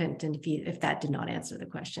 participant, and if that did not answer the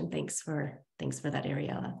question, thanks for that,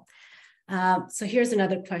 Ariela. So here's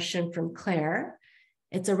another question from Claire.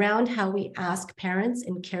 It's around how we ask parents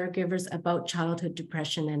and caregivers about childhood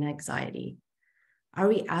depression and anxiety. Are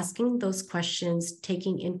we asking those questions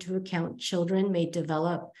taking into account children may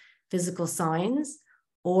develop physical signs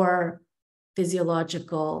or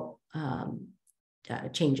physiological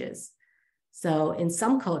changes? So in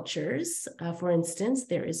some cultures, for instance,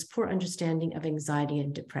 there is poor understanding of anxiety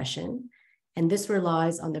and depression, and this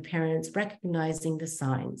relies on the parents recognizing the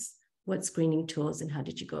signs. What screening tools and how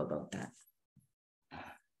did you go about that?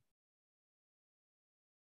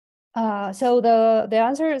 So the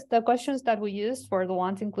answers, the questions that we used were the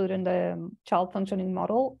ones included in the child functioning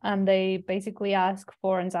model, and they basically ask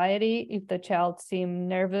for anxiety if the child seemed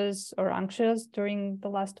nervous or anxious during the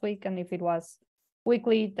last week, and if it was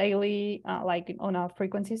weekly, daily, like on a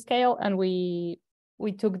frequency scale. And we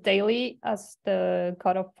took daily as the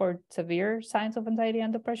cutoff for severe signs of anxiety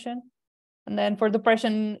and depression. And then for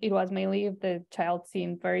depression, it was mainly if the child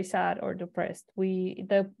seemed very sad or depressed.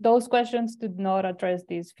 Those questions did not address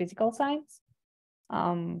these physical signs.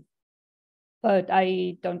 But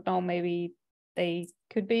I don't know, maybe they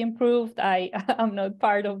could be improved. I'm not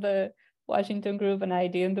part of the Washington group, and I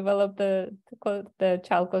didn't develop the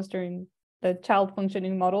child clustering, the child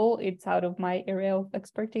functioning model. It's out of my area of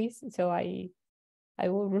expertise. So I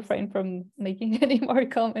will refrain from making any more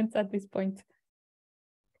comments at this point.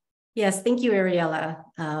 Yes, thank you, Ariela.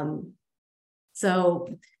 So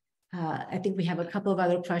I think we have a couple of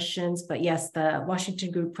other questions, but yes, the Washington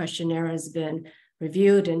Group questionnaire has been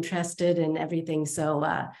reviewed and tested and everything. So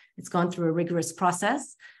it's gone through a rigorous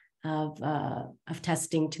process of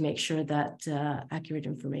testing to make sure that accurate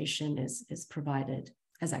information is provided,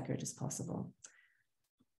 as accurate as possible.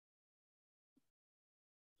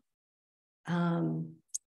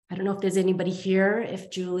 I don't know if there's anybody here.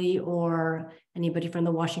 If Julie or anybody from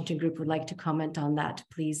the Washington Group would like to comment on that,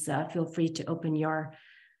 please feel free to open your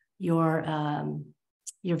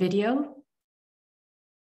video.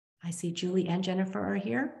 I see Julie and Jennifer are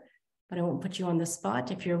here, but I won't put you on the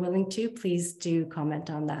spot. If you're willing to, please do comment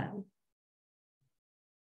on that.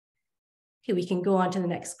 Okay, we can go on to the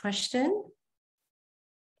next question.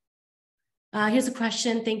 Here's a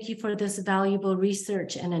question. Thank you for this valuable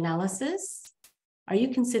research and analysis. Are you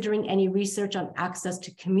considering any research on access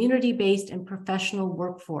to community-based and professional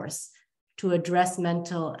workforce to address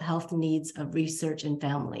mental health needs of research and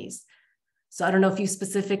families? So I don't know if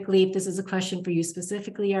this is a question for you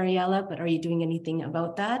specifically, Ariela, but are you doing anything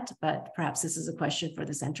about that? But perhaps this is a question for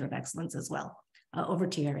the Center of Excellence as well. Over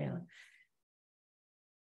to you,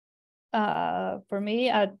 Ariela. For me,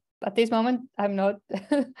 at this moment, I'm not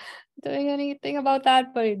doing anything about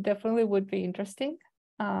that, but it definitely would be interesting.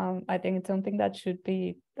 I think it's something that should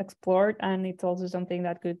be explored, and it's also something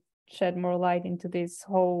that could shed more light into this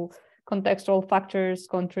whole contextual factors,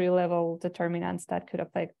 country level determinants that could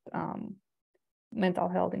affect mental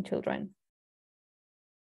health in children.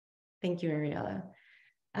 Thank you, Ariela.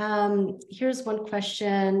 Here's one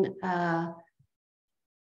question. I'll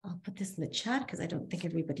put this in the chat because I don't think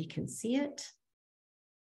everybody can see it.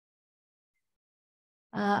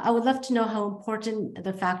 I would love to know how important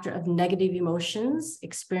the factor of negative emotions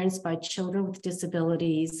experienced by children with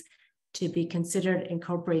disabilities to be considered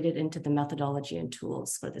incorporated into the methodology and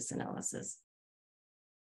tools for this analysis.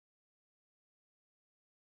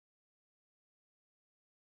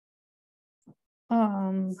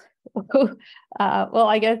 Well,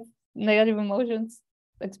 I guess negative emotions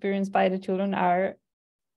experienced by the children are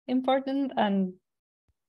important, and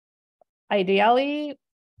ideally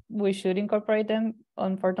we should incorporate them.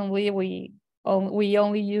 Unfortunately, we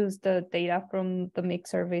only use the data from the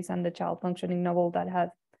mixed surveys and the child functioning model that has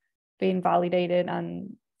been validated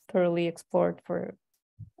and thoroughly explored for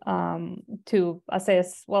to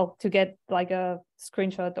assess, well, to get like a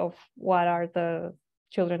screenshot of what are the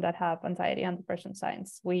children that have anxiety and depression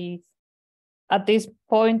signs. We, at this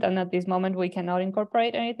point and at this moment, we cannot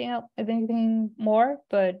incorporate anything more,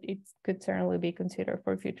 but it could certainly be considered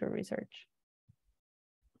for future research.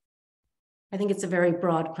 I think it's a very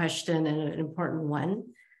broad question and an important one,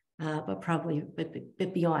 but probably a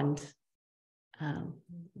bit beyond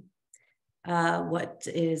what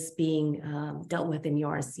is being dealt with in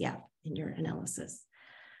yours, in your analysis.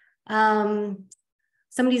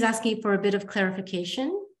 Somebody's asking for a bit of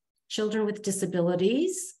clarification. Children with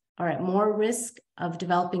disabilities are at more risk of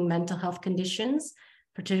developing mental health conditions,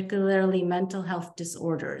 particularly mental health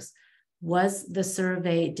disorders. Was the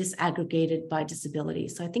survey disaggregated by disability?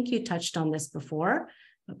 So I think you touched on this before,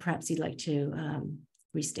 but perhaps you'd like to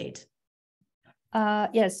restate.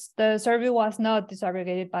 Yes, the survey was not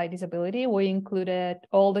disaggregated by disability. We included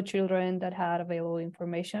all the children that had available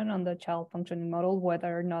information on the child functioning model,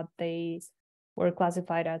 whether or not they were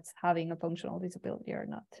classified as having a functional disability or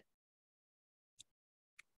not.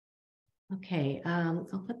 Okay, I'll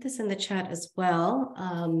put this in the chat as well.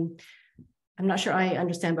 I'm not sure I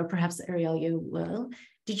understand, but perhaps Ariel, you will.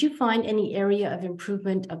 Did you find any area of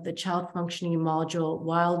improvement of the child functioning module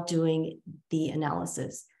while doing the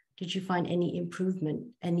analysis? Did you find any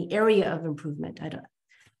improvement, any area of improvement?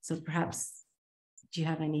 So perhaps, do you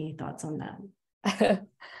have any thoughts on that?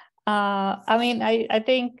 I mean, I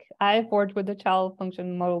think I've worked with the child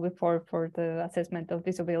functioning model before for the assessment of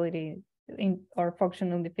disability or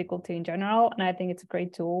functional difficulty in general, and I think it's a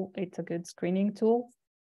great tool. It's a good screening tool.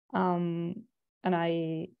 And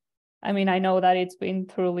I mean, I know that it's been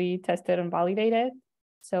thoroughly tested and validated.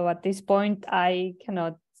 So at this point, I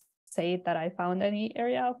cannot say that I found any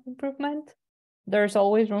area of improvement. There's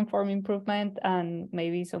always room for improvement, and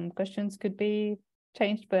maybe some questions could be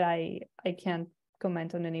changed, but I can't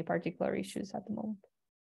comment on any particular issues at the moment.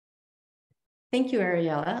 Thank you,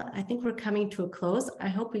 Ariela. I think we're coming to a close. I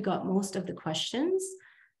hope we got most of the questions.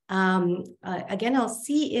 Again, I'll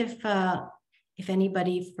see if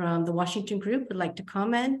anybody from the Washington Group would like to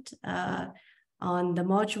comment on the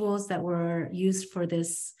modules that were used for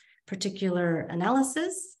this particular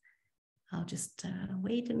analysis. I'll just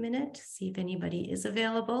wait a minute, see if anybody is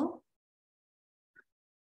available.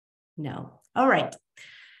 No. All right.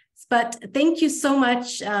 But thank you so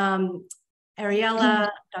much, Ariela,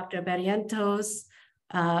 Dr. Barrientos,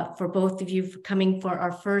 for both of you for coming for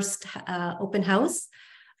our first open house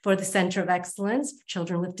for the Center of Excellence for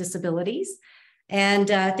Children with Disabilities. And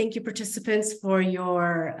thank you, participants, for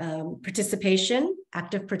your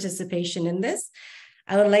active participation in this.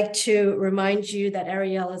 I would like to remind you that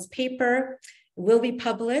Ariela's paper will be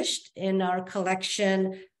published in our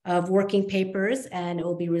collection of working papers, and it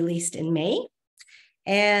will be released in May.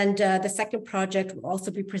 And the second project will also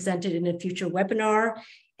be presented in a future webinar,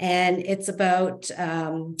 and it's about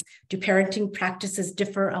do parenting practices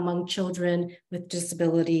differ among children with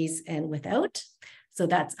disabilities and without? So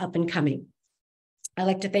that's up and coming. I'd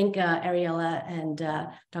like to thank Ariela and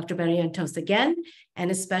Dr. Barrientos again, and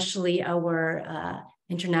especially our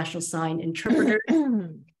International Sign interpreters.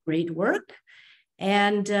 Great work.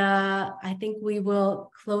 And I think we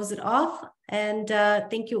will close it off. And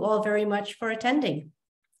thank you all very much for attending.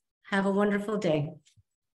 Have a wonderful day.